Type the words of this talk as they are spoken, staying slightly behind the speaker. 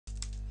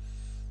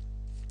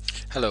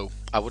Hello,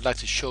 I would like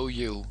to show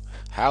you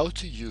how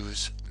to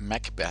use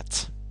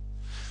McBette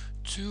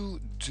to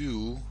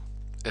do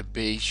a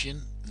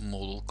Bayesian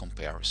model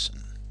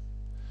comparison.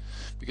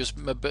 Because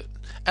McBette,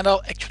 and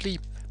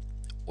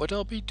what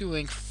I'll be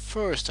doing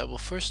first, I will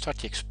first start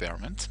the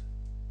experiment.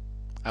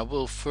 I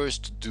will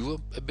first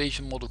do a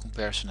Bayesian model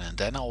comparison and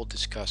then I will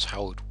discuss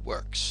how it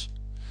works.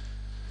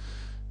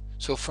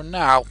 So for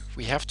now,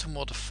 we have to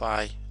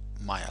modify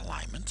my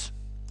alignment.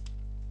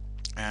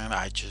 And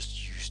I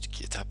just used the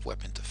GitHub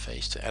web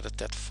interface to edit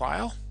that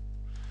file.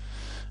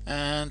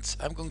 And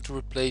I'm going to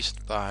replace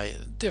it by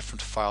a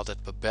different file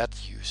that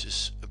McBette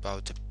uses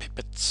about the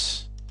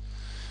pipettes.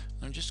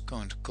 I'm just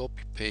going to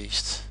copy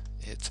paste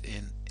it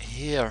in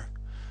here.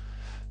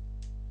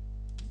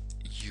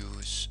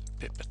 Use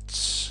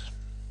pipettes.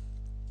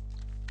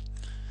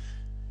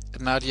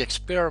 And now the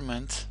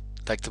experiment,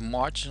 like the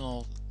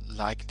marginal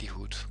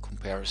likelihood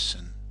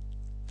comparison,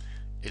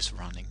 is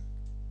running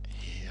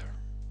here.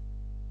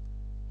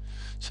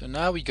 So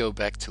now we go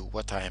back to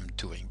what I am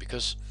doing,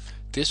 because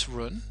this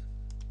run,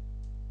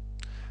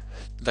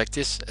 like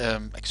this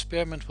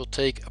experiment, will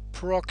take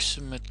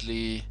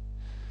approximately,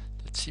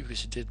 let's see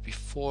what it did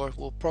before,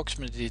 will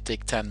approximately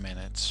take 10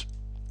 minutes.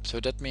 So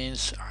that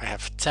means I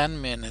have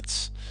 10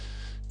 minutes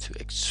to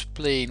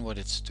explain what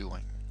it's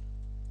doing.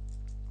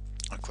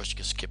 Of course you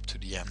can skip to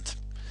the end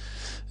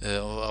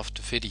of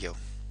the video.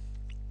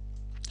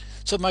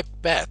 So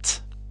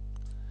McBette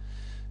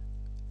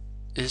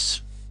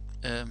is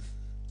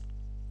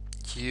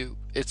it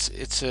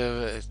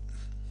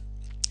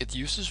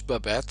uses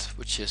McBette,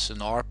 which is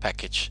an R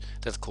package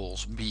that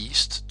calls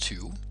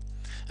Beast2,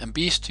 and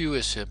Beast2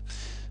 is a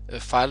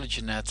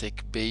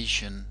phylogenetic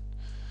Bayesian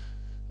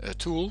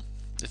tool.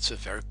 It's a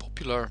very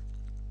popular,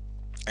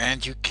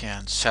 and you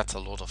can set a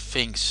lot of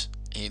things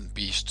in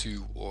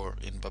Beast2 or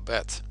in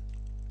McBette.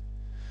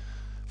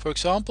 For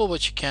example,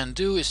 what you can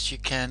do is you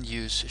can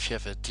use, if you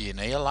have a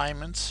DNA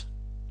alignment,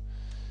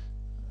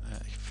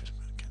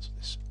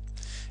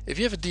 if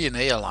you have a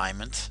DNA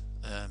alignment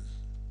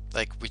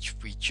like which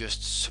we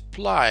just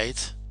supplied,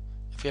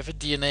 if we have a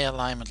DNA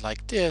alignment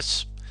like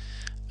this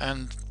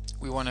and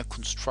we want to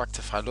construct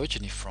a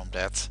phylogeny from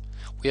that,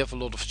 we have a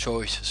lot of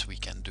choices we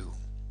can do.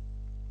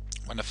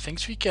 One of the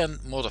things we can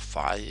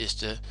modify is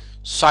the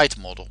site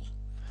model,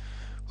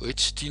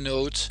 which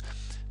denotes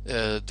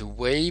the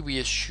way we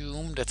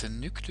assume that the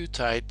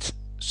nucleotide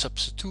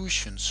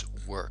substitutions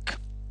work.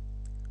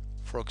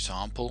 For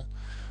example,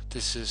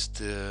 this is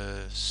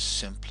the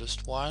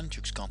simplest one,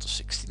 Dukes-Cantor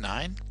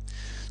 69.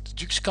 The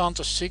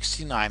Dukes-Cantor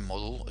 69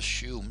 model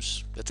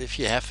assumes that if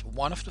you have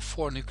one of the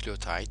 4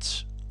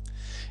 nucleotides,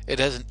 it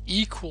has an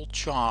equal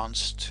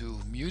chance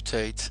to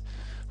mutate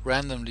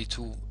randomly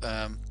to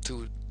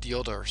the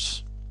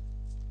others.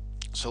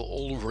 So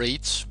all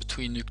rates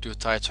between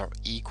nucleotides are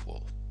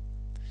equal.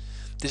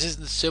 This is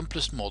the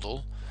simplest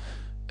model,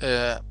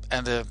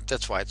 and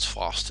that's why it's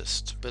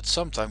fastest, but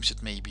sometimes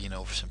it may be an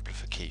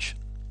oversimplification.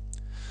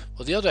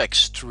 Well, the other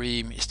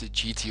extreme is the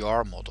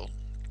GTR model,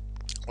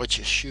 which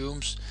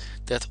assumes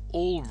that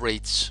all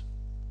rates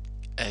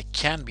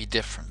can be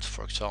different.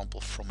 For example,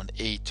 from an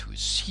A to a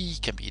C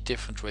can be a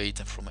different rate,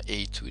 and from an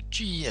A to a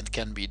G and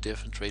can be a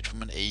different rate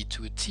from an A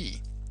to a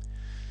T.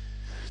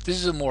 This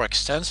is a more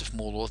extensive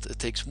model. It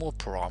takes more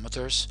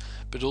parameters,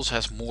 but also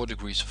has more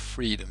degrees of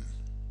freedom.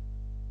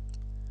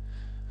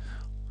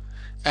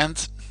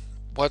 And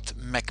what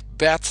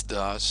McBette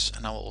does,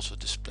 and I will also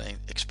explain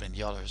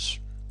the others,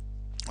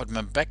 what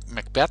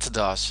McBette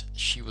does,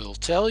 she will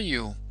tell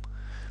you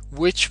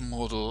which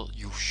model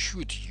you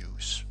should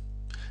use,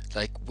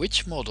 like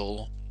which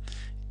model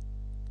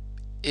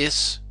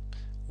is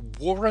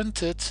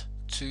warranted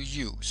to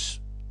use.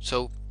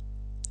 So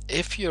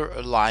if your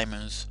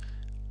alignment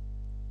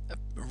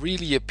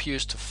really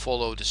appears to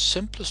follow the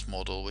simplest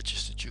model, which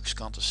is the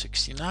Dukes-Cantor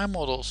 69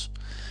 models,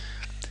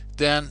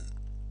 then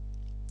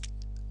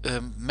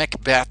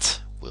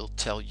McBette will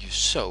tell you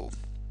so.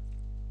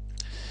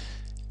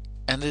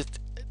 And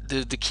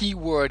the key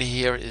word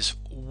here is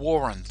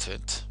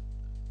warranted,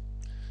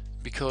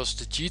 because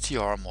the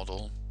GTR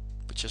model,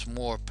 which has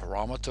more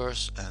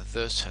parameters and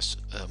thus has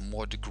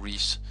more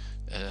degrees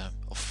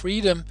of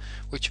freedom,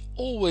 which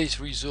always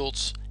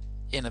results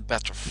in a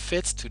better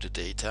fit to the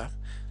data,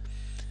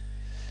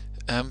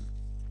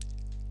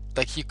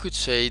 like you could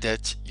say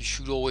that you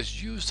should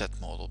always use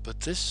that model, but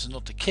this is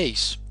not the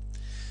case.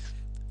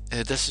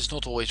 This is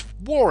not always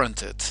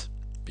warranted,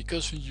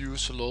 because we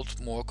use a lot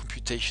more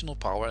computational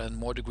power and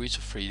more degrees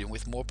of freedom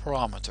with more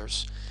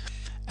parameters,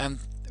 and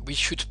we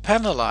should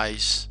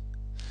penalize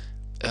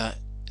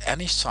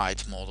any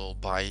site model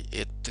by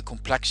the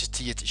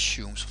complexity it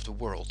assumes of the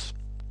world.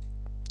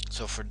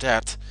 So for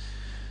that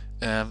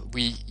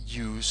we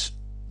use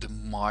the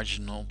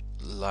marginal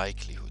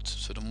likelihood.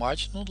 So the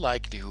marginal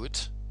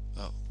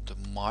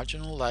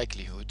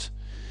likelihood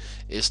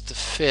is the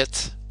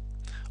fit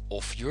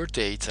of your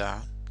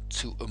data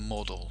to a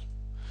model.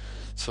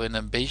 So in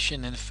a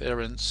Bayesian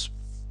inference,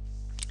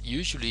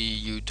 usually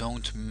you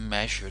don't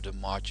measure the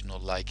marginal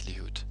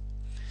likelihood.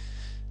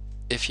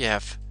 If you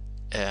have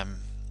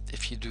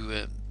if you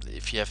do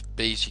if you have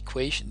Bayes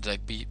equation,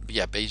 like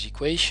Bayes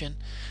equation,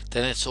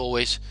 then it's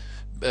always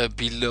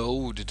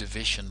below the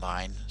division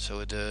line.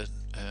 So the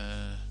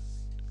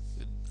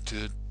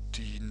the,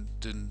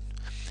 the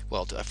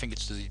well, I think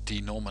it's the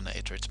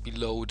denominator. It's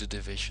below the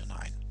division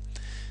line.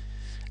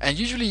 And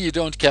usually you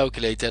don't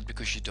calculate that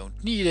because you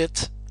don't need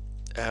it,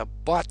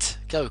 but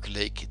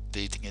calculating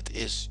it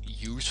is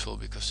useful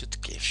because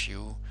it gives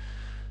you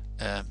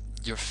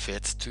your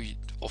fit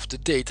of the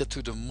data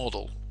to the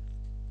model.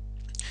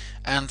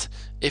 And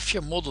if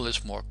your model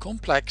is more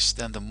complex,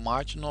 then the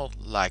marginal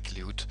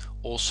likelihood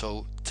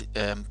also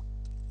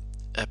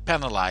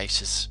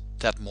penalizes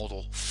that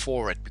model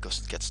for it,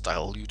 because it gets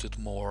diluted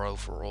more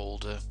over all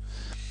the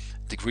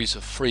degrees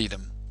of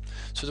freedom.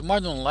 So the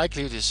marginal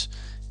likelihood is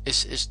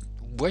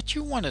what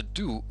you want to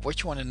do,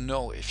 what you want to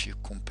know if you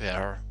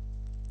compare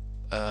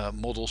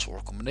models or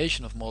a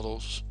combination of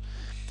models,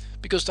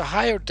 because the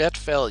higher that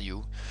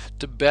value,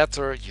 the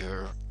better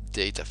your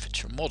data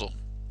fits your model.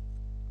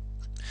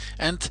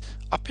 And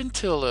up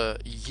until a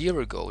year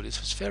ago, this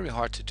was very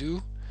hard to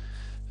do.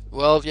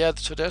 Well, yeah,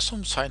 so there's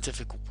some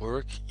scientific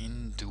work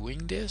in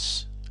doing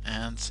this,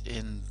 and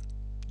in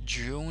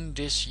June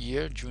this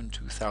year, June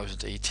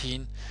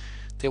 2018,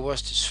 there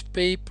was this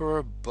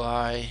paper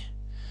by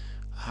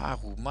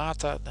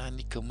Harumata and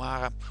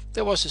Nikomara.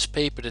 There was this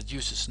paper that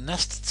uses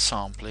nested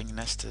sampling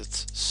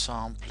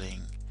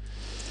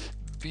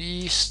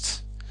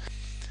beast,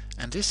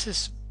 and this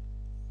is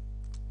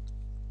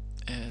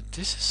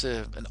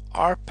an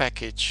R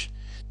package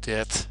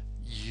that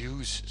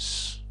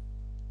uses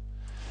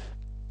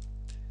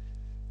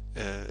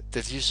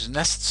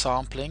nested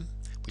sampling,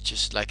 which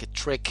is like a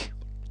trick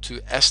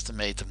to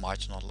estimate the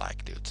marginal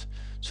likelihood.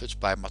 So it's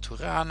by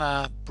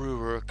Maturana,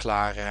 Brewer,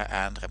 Klare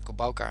and Remco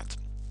Bouwkaart.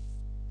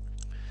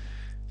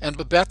 And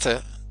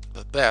McBette,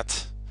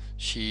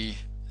 she,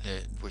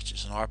 which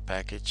is an R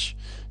package,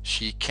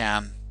 she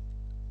can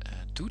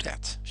do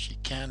that. She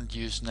can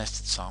use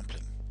nested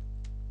sampling.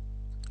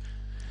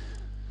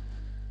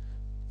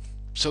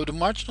 So the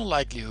marginal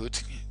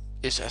likelihood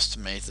is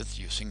estimated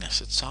using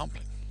nested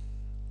sampling.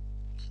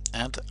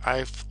 And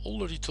I've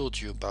already told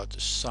you about the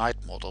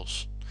side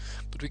models,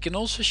 but we can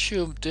also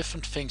assume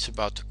different things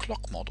about the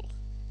clock model.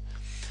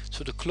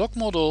 So the clock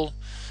model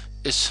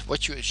is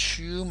what you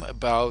assume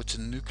about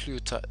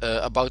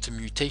the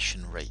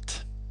mutation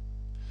rate.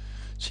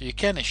 So you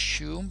can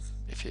assume,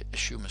 if you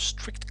assume a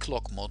strict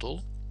clock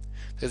model,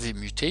 that the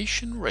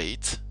mutation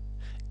rate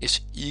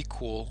is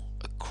equal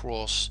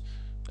across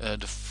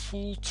the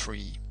full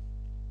tree,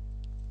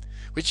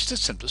 which is the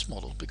simplest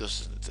model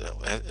because it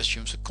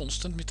assumes a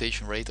constant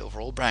mutation rate over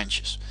all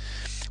branches.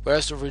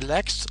 Whereas the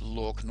relaxed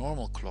log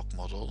normal clock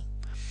model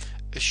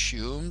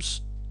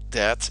assumes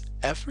that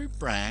every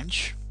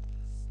branch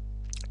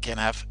can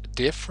have a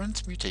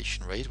different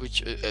mutation rate,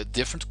 which a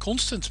different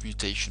constant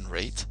mutation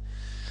rate,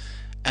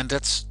 and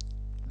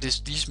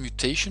these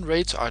mutation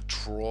rates are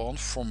drawn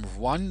from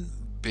one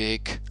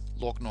big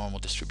log normal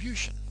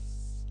distribution.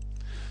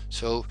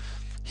 So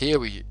here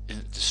the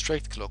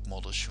straight clock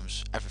model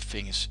assumes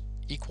everything is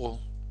equal,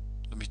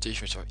 the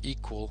mutation rates are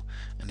equal,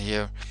 and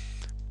here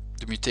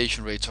the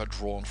mutation rates are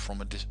drawn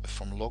from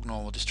a log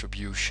normal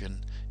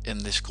distribution in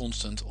this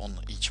constant on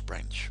each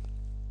branch.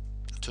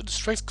 So the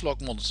straight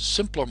clock model is a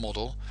simpler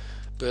model,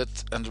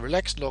 and the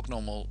relaxed log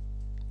normal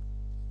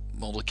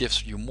model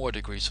gives you more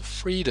degrees of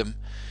freedom,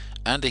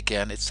 and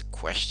again it's a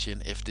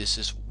question if this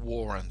is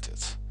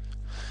warranted,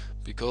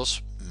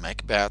 because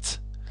McBette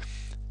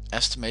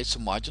estimates the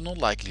marginal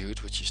likelihood,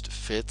 which is the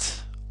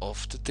fit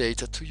of the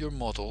data to your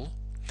model,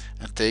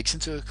 and takes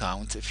into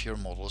account if your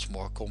model is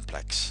more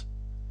complex.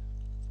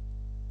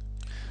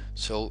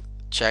 So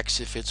checks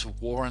if it's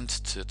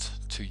warranted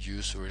to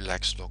use a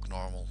relaxed log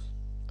normal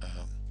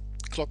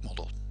clock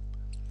model.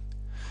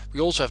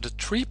 We also have the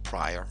tree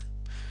prior,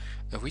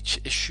 which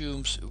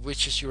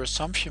is your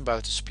assumption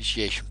about the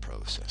speciation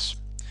process.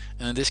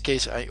 And in this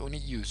case I only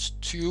use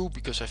two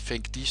because I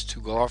think these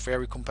two are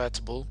very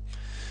compatible.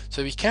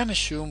 So we can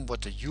assume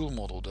what the Yule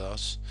model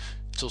does.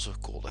 It's also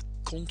called a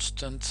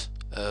constant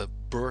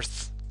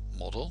birth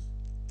model.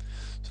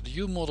 So the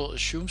Yule model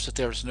assumes that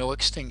there is no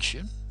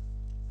extinction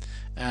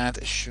and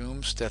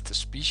assumes that the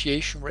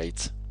speciation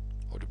rate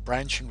or the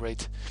branching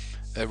rate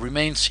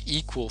remains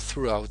equal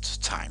throughout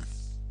time.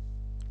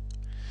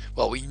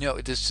 Well, we know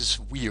this is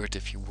weird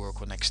if you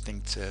work on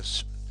extinct,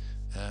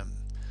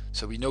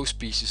 so we know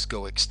species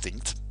go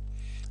extinct,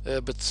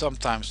 but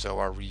sometimes there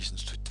are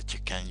reasons that you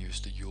can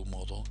use the Yule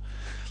model.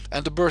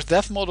 And the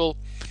birth-death model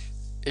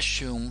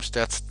assumes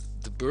that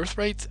the birth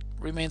rate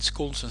remains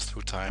constant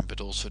through time,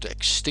 but also the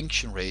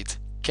extinction rate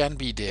can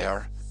be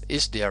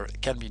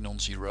can be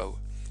non-zero,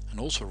 and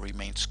also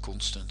remains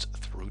constant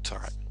through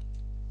time.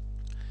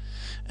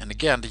 And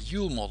again, the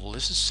Yule model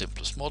is the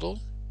simplest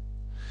model,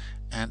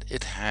 and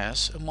it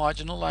has a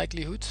marginal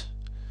likelihood,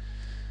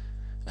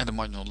 and the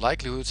marginal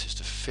likelihood is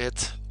the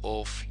fit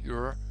of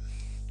your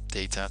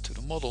data to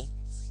the model,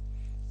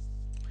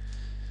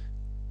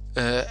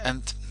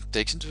 and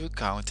takes into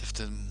account if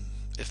the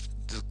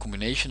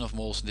combination of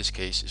models in this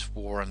case is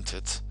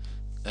warranted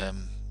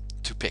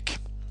to pick.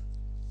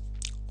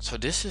 So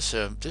this is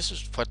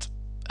what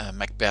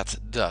McBette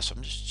does.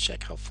 I'm just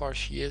check how far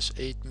she is.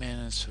 8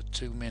 minutes, so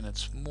 2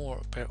 minutes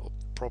more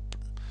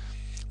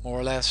more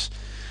or less.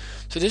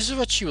 So this is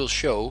what she will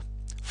show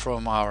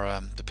from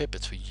our the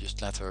pipettes we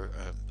just let her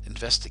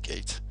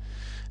investigate,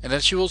 and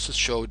then she will also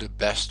show the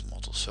best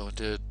model. So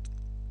the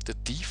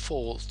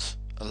default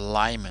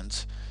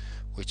alignment,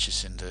 which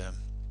is in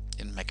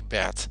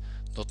McBette,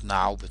 not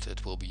now, but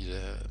it will be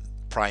the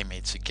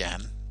primates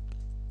again.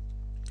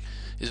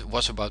 It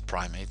was about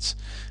primates,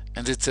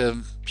 and it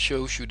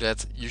shows you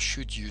that you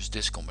should use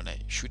this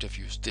combination. Should have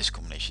used this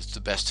combination. It's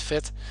the best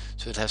fit.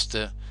 So it has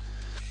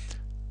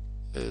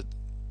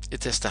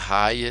the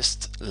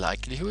highest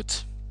likelihood.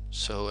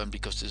 So, and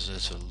because this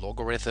is a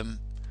logarithm,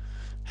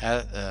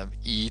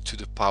 e to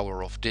the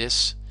power of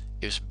this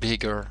is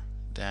bigger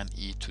than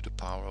e to the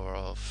power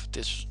of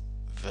this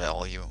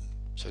value.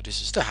 So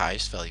this is the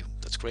highest value.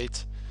 That's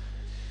great.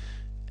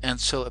 And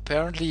so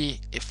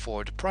apparently, if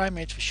for the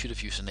primate we should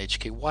have used an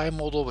HKY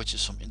model, which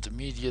is some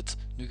intermediate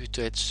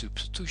nucleotide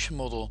substitution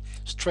model,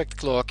 strict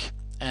clock,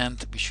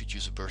 and we should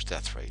use a burst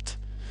death rate.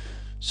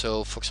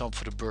 So for example,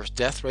 for the burst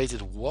death rate,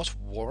 it was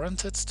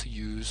warranted to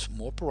use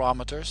more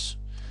parameters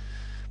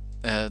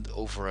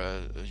over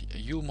a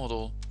U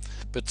model.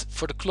 But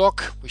for the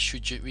clock, we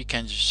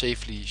can just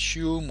safely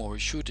assume, or we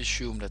should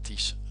assume, that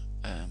these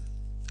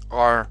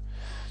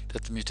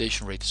that the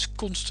mutation rate is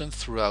constant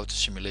throughout the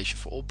simulation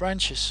for all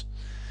branches.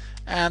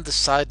 And the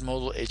side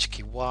model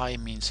HKY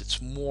means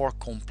it's more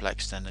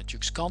complex than the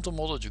Jukes-Cantor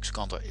model.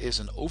 Jukes-Cantor is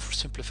an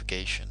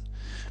oversimplification,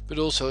 but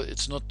also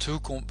it's not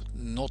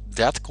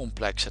that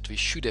complex that we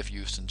should have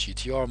used a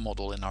GTR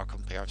model in our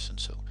comparison.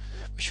 So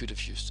we should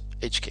have used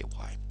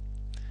HKY.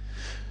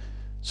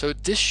 So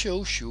this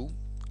shows you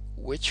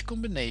which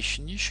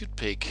combination you should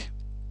pick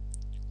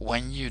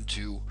when you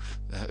do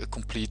a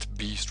complete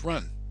beast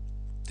run.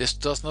 This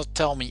does not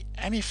tell me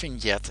anything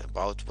yet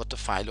about what the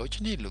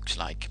phylogeny looks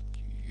like.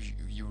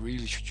 You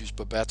really should use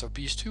McBette or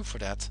BS2 for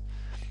that.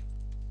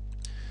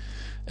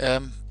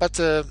 But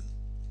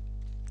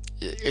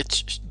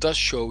it does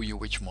show you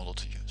which model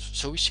to use.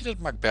 So we see that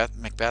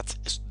McBette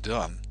is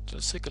done. So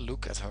let's take a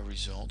look at her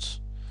results.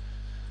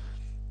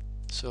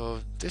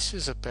 So this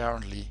is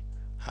apparently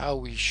how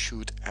we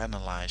should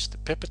analyze the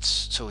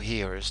pipettes. So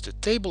here is the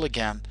table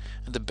again,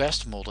 and the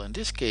best model in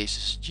this case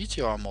is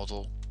GTR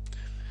model.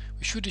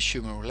 We should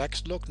assume a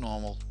relaxed log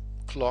normal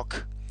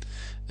clock,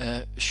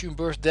 assume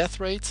burst death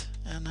rate,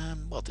 and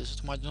well, this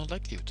is marginal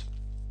likelihood.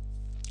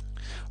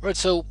 Alright,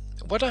 so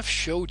what I've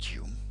just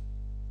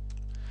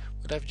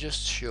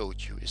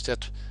showed you is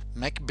that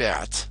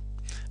McBette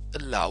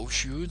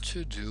allows you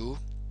to do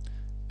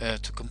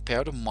to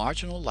compare the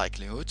marginal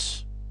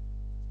likelihoods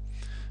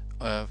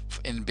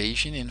in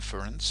Bayesian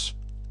inference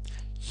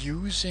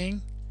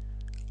using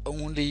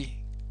only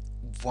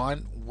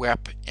one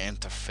web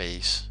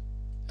interface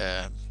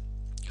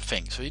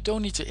thing. So you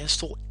don't need to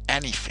install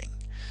anything.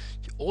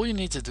 All you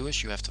need to do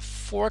is you have to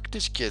fork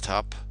this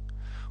GitHub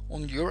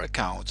on your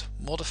account,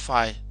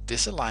 modify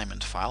this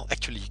alignment file.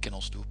 Actually, you can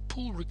also do a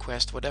pull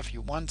request, whatever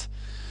you want.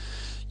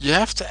 You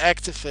have to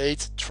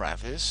activate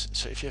Travis.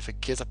 So if you have a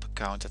GitHub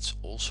account, that's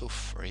also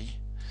free.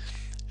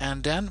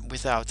 And then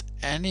without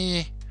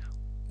any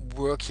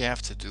work you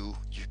have to do,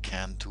 you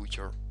can do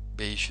your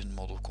Bayesian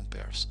model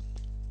comparison.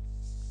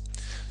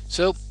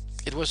 So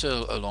it was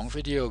a long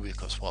video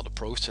because, well, the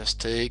process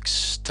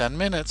takes 10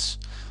 minutes.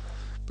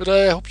 But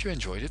I hope you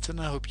enjoyed it, and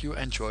I hope you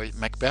enjoy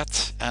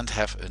McBette and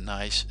have a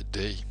nice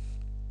day.